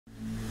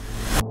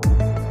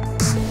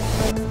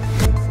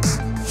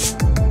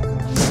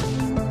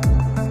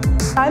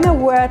I'm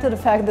aware to the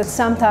fact that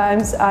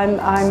sometimes I'm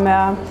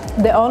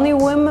the only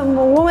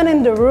woman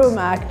in the room,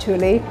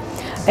 actually.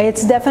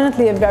 It's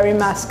definitely a very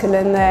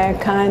masculine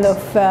kind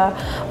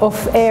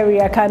of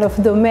area, kind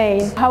of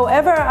domain.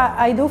 However,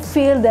 I do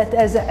feel that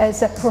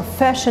as a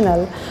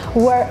professional,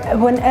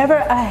 whenever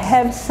I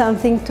have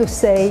something to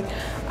say,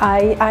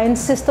 I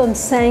insist on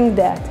saying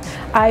that.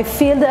 I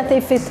feel that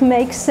if it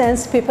makes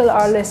sense, people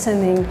are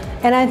listening.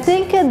 And I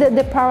think that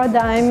the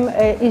paradigm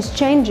is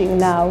changing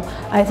now.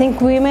 I think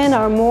women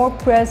are more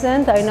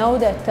present. I know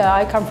that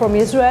I come from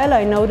Israel.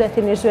 I know that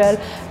in Israel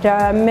there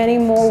are many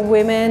more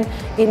women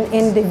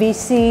in the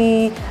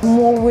VC.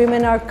 More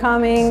women are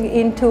coming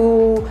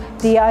into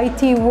the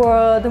IT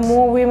world.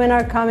 More women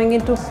are coming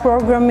into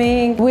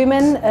programming.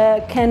 Women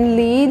can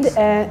lead,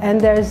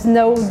 and there's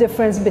no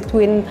difference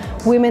between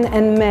women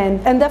and men.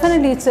 And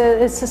definitely it's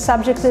a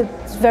subject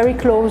that's very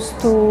close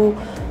to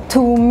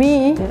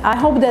me. I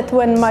hope that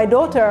when my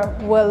daughter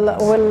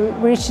will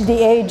reach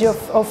the age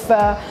of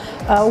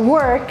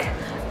work,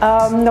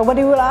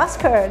 nobody will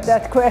ask her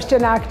that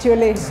question,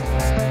 actually.